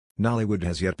Nollywood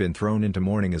has yet been thrown into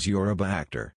mourning as Yoruba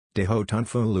actor, Dejo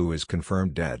Tunfulu is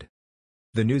confirmed dead.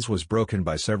 The news was broken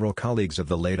by several colleagues of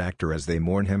the late actor as they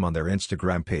mourn him on their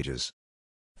Instagram pages.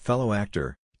 Fellow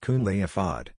actor, Kunle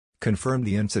Mac-Tokunbo, confirmed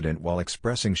the incident while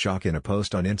expressing shock in a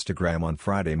post on Instagram on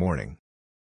Friday morning.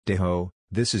 "Dejo,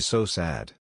 this is so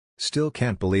sad. Still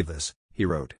can't believe this," he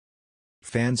wrote.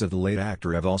 Fans of the late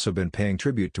actor have also been paying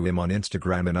tribute to him on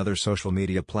Instagram and other social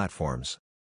media platforms.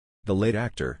 The late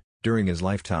actor, during his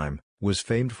lifetime, was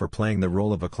famed for playing the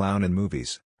role of a clown in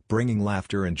movies, bringing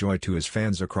laughter and joy to his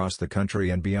fans across the country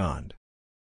and beyond.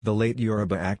 The late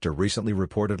Yoruba actor recently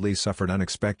reportedly suffered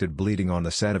unexpected bleeding on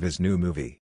the set of his new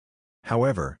movie.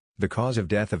 However, the cause of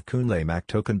death of Kunle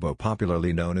Mac-Tokunbo,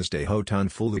 popularly known as Dejo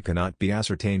Tunfulu, cannot be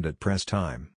ascertained at press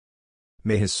time.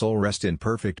 May his soul rest in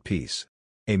perfect peace.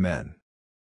 Amen.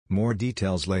 More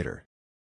details later.